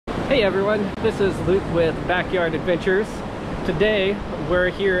Hey everyone, this is Luke with Backyard Adventures. Today we're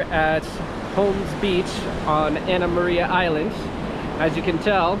here at Holmes Beach on Anna Maria Island. As you can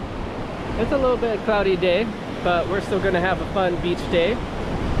tell, it's a little bit cloudy day, but we're still going to have a fun beach day.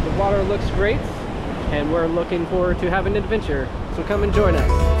 The water looks great and we're looking forward to having an adventure, so come and join us.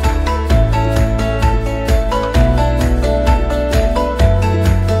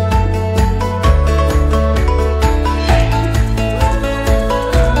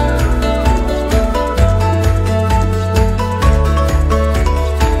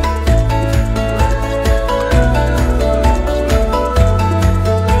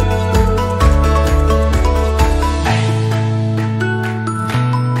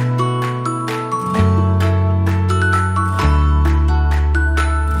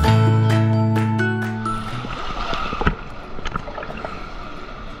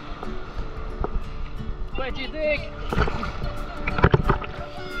 What'd you think?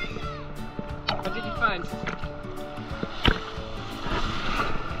 What did you find?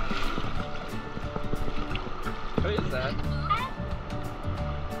 What is that?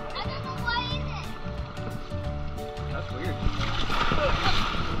 I don't know what is it. That's weird.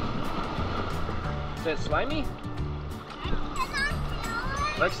 Is it slimy?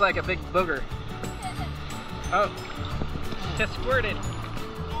 Looks like a big booger. Oh, just squirted.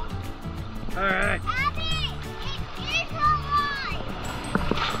 Alright.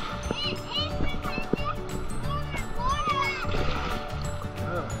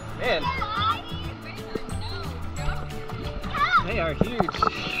 Man, they are huge.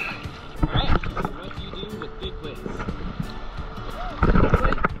 Alright, so what do you do with big waves?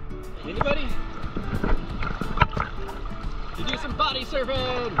 Anybody? You do some body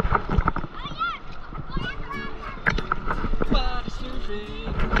surfing! Body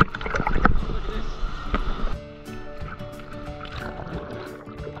surfing! Look at this.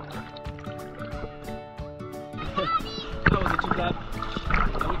 Oh, did you got?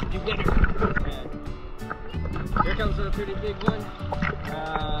 We can do better. Here comes a pretty big one.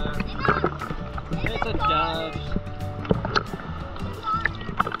 It's a dove.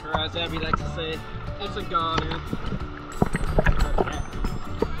 Or as Abby likes to say, it's a goner.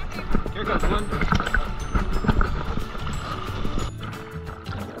 Here comes one.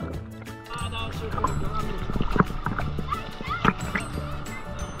 Ah, that was so good.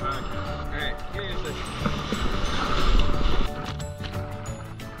 Alright, here's this.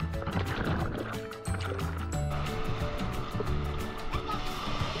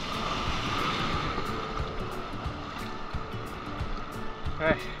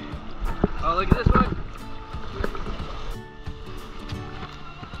 Alright. Oh, look at this one.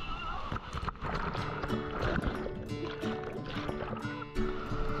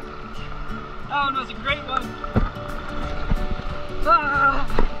 That one was a great one. Ah!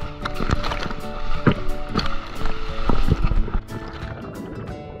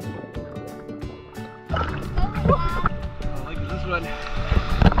 Oh, look at this one.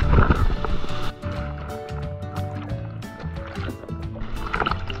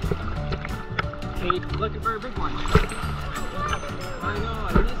 Looking for a big one. I know,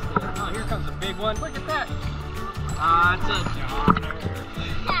 I missed it. Oh, here comes a big one. Look at that. Ah, it's a goner.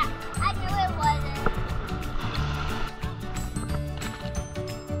 Yeah, I knew it wasn't.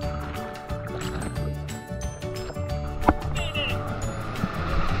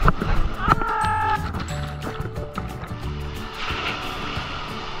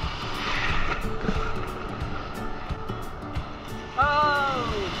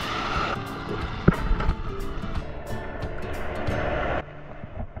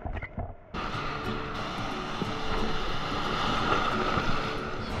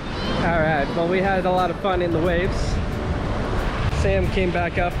 Alright, well, we had a lot of fun in the waves. Sam came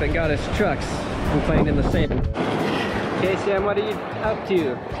back up and got his trucks and playing in the sand. Okay, Sam, what are you up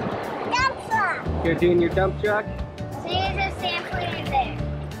to? Dump truck. You're doing your dump truck? See, there's a sand flea in there.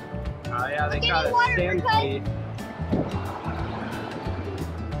 Oh yeah, they Give got me a water, sand flea.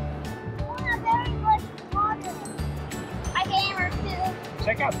 Oh, very much water. I hammer too.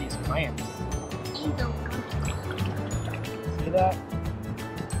 Check out these plants. Angel. See that?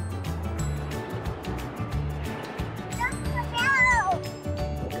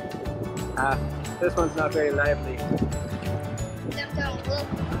 This one's not very lively. Don't look.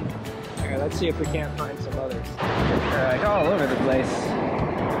 Alright, let's see if we can't find some others. Alright, all over the place.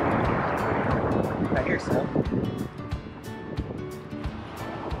 I hear some.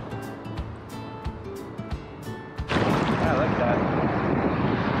 I like that.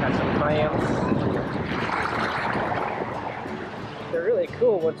 Got some clams. They're really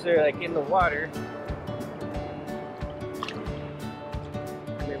cool once they're like in the water.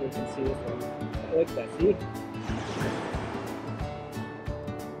 And they camera can see it. Look at that, see?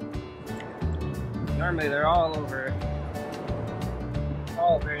 Normally they're all over,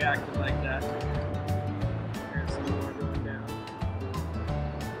 all very active like that. There's some more going down.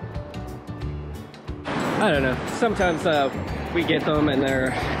 I don't know, sometimes we get them and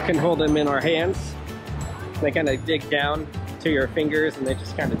they can hold them in our hands. They kind of dig down to your fingers and they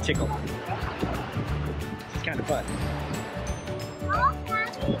just kind of tickle. It's kind of fun.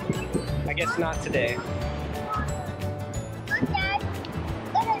 I guess not today. Look, Dad.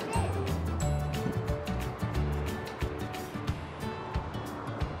 Look at this.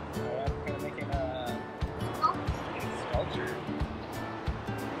 I'm kind of making a sculpture.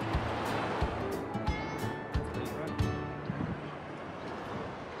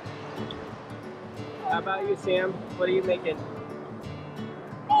 How about you, Sam? What are you making?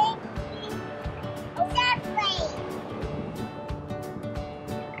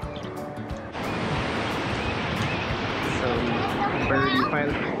 Some birdie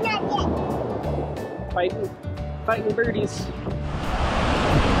fighting birdies.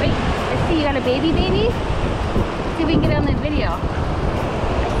 Wait, let's see, you got a baby? Let's see if we can get it on the video.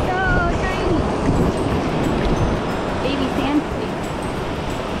 So tiny. Baby sand flea.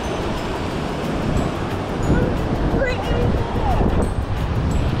 Put it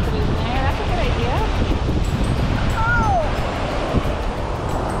in there, that's a good idea.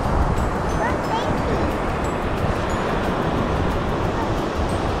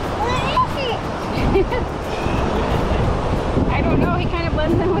 I don't know, he kind of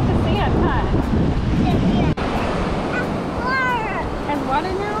blends in with the sand, huh? Has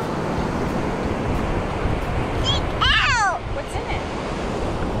water now? Dig out! What's in it?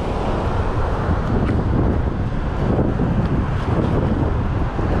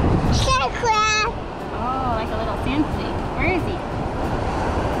 Sand crab! Oh, like a little sand flea. Where is he?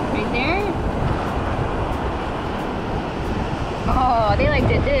 Right there? Oh, they like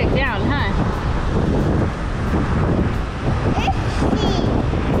to dig down, huh?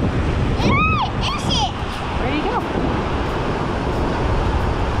 Where'd he go?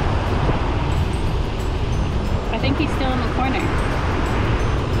 I think he's still in the corner.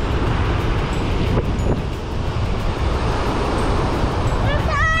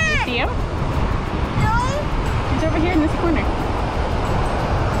 You see him? He's over here in this corner.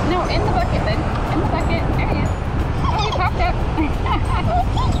 No, in the bucket then. In the bucket. There he is. Oh, he popped up.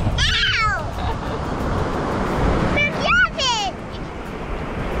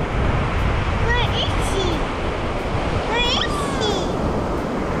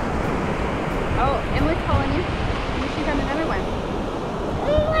 Oh, Emily's calling you. You should have another one.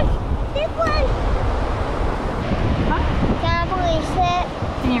 This one. Huh? Can I release it?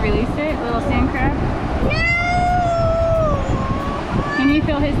 Can you release it? Little sand crab? No! Can you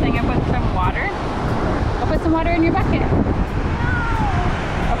fill his thing up with some water? I'll put some water in your bucket.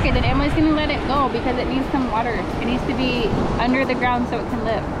 Okay, then Emily's gonna let it go because it needs some water. It needs to be under the ground so it can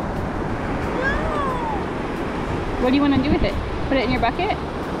live. No! What do you want to do with it? Put it in your bucket?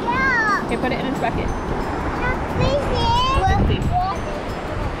 Yeah! Okay, put it in its bucket.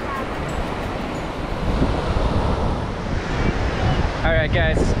 Alright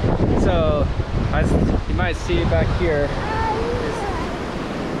guys, so as you might see back here,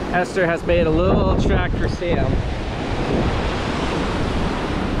 Esther has made a little track for Sam.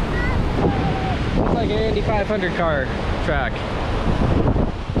 It's like an Indy 500 car track.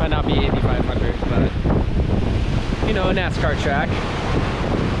 Might not be Indy 500, but you know, a NASCAR track.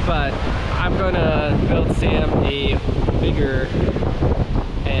 But I'm gonna build Sam a bigger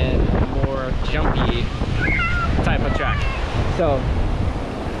and more jumpy type of track. So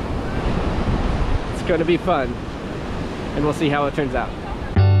it's gonna be fun, and we'll see how it turns out.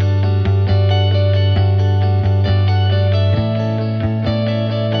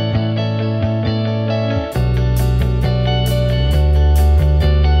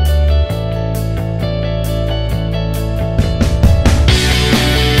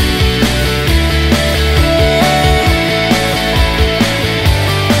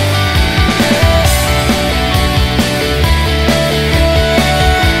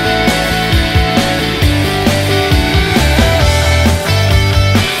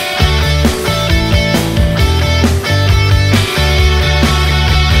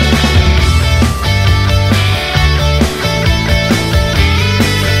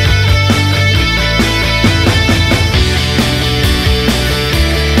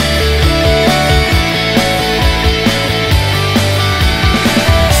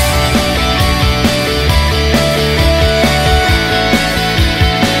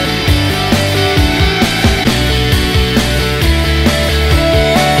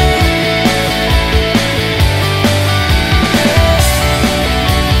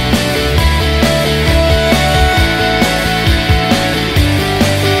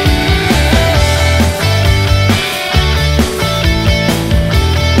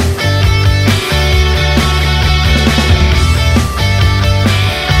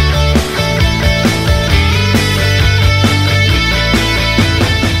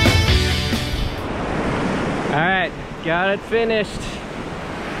 finished.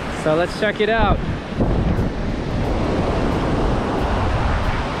 So let's check it out.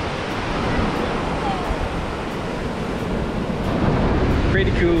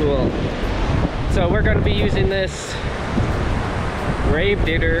 Pretty cool. So we're going to be using this Grave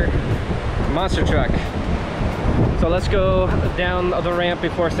Digger monster truck. So let's go down the ramp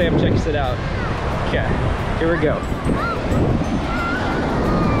before Sam checks it out. Okay, here we go.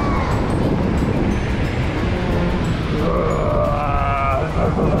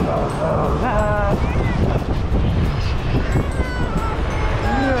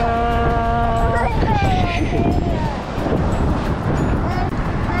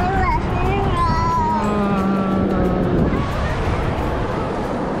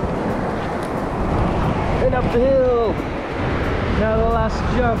 And up the hill. Now the last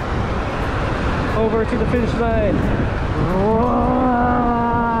jump over to the finish line.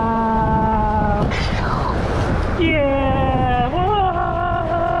 Yeah!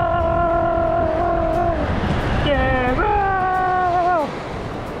 Yeah!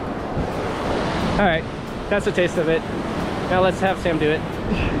 All right, that's a taste of it. Now let's have Sam do it.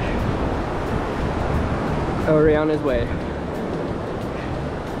 Already on his way.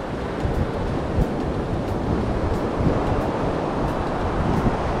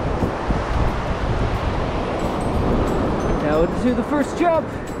 Now to the first jump.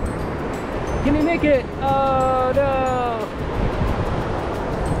 Can he make it? Oh no!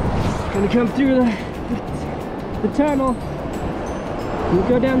 It's gonna come through the tunnel. Can we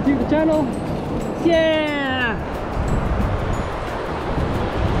go down through the tunnel? Yeah!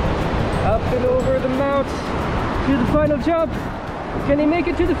 Up and over the mount to the final jump. Can he make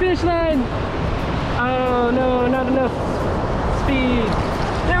it to the finish line? Oh no, not enough speed.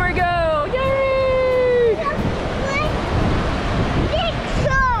 There we go! Yay!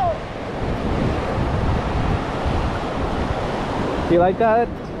 Do you like that?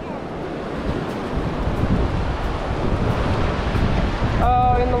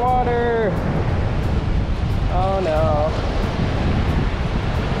 Oh, in the water. Oh no.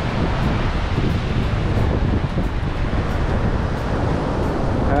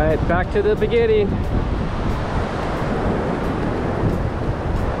 All right, back to the beginning.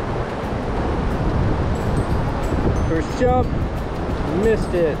 First jump,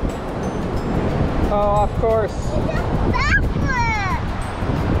 missed it. Oh, of course.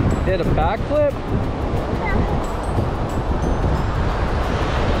 Did a backflip?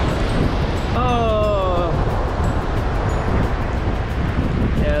 Oh.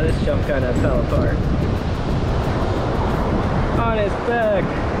 Yeah, this jump kind of fell apart. On his back.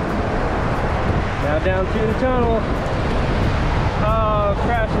 Now down through the tunnel. Oh,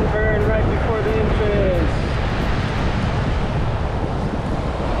 crash and burn right before the entrance.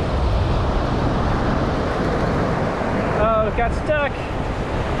 Oh, it got stuck.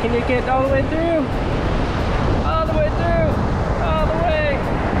 Can you get all the way through? All the way through. All the way.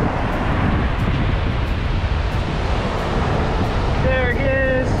 There he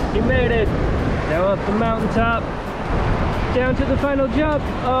is. He made it. Now up the mountaintop. Down to the final jump.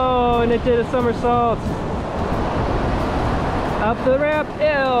 Oh, and it did a somersault. Up the ramp. Ew,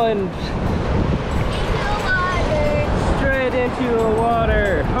 and straight into the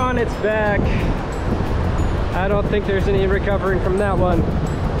water. On its back. I don't think there's any recovering from that one.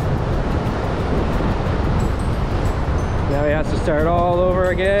 Now he has to start all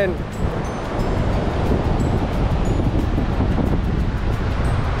over again.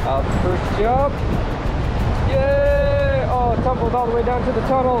 Up first jump. Yay! Oh, tumbled all the way down to the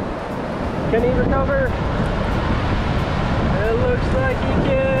tunnel. Can he recover? It looks like he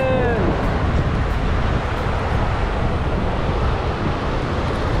can.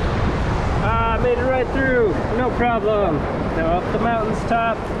 Ah, made it right through. No problem. Now up the mountain's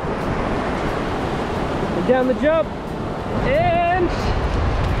top. And down the jump. And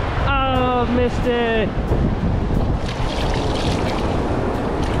oh, missed it.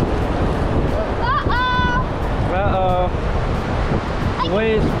 Uh-oh. The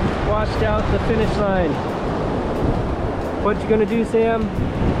waves washed out the finish line. What you gonna do, Sam?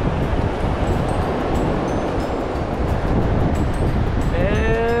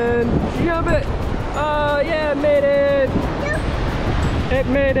 And jump it. Oh yeah, it made it. It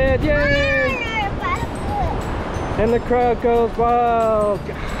made it. Yay! And the crowd goes wild.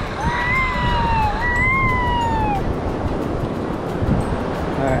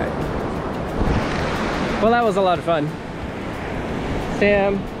 Alright. Well, that was a lot of fun.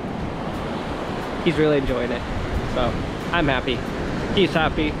 Sam, he's really enjoying it. So, I'm happy. He's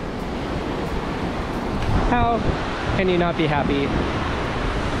happy. How can you not be happy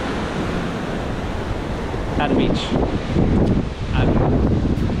at a beach?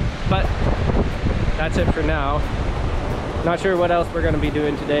 But that's it for now. Not sure what else we're going to be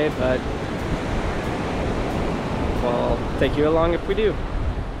doing today, but we'll take you along if we do.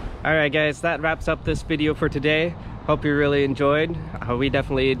 Alright guys, that wraps up this video for today. Hope you really enjoyed. We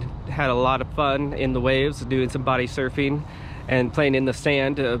definitely had a lot of fun in the waves, doing some body surfing and playing in the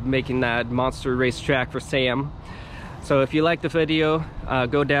sand, making that monster racetrack for Sam. So if you like the video,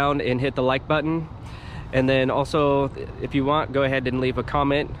 go down and hit the like button. And then also, if you want, go ahead and leave a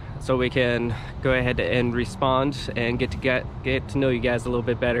comment so we can go ahead and respond and get to know you guys a little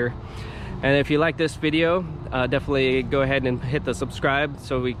bit better. And if you like this video, definitely go ahead and hit the subscribe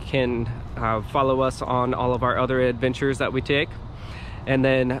so we can follow us on all of our other adventures that we take. And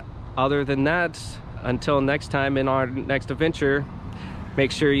then other than that, until next time in our next adventure,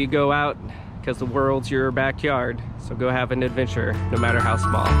 make sure you go out because the world's your backyard. So go have an adventure, no matter how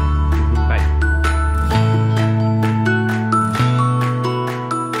small.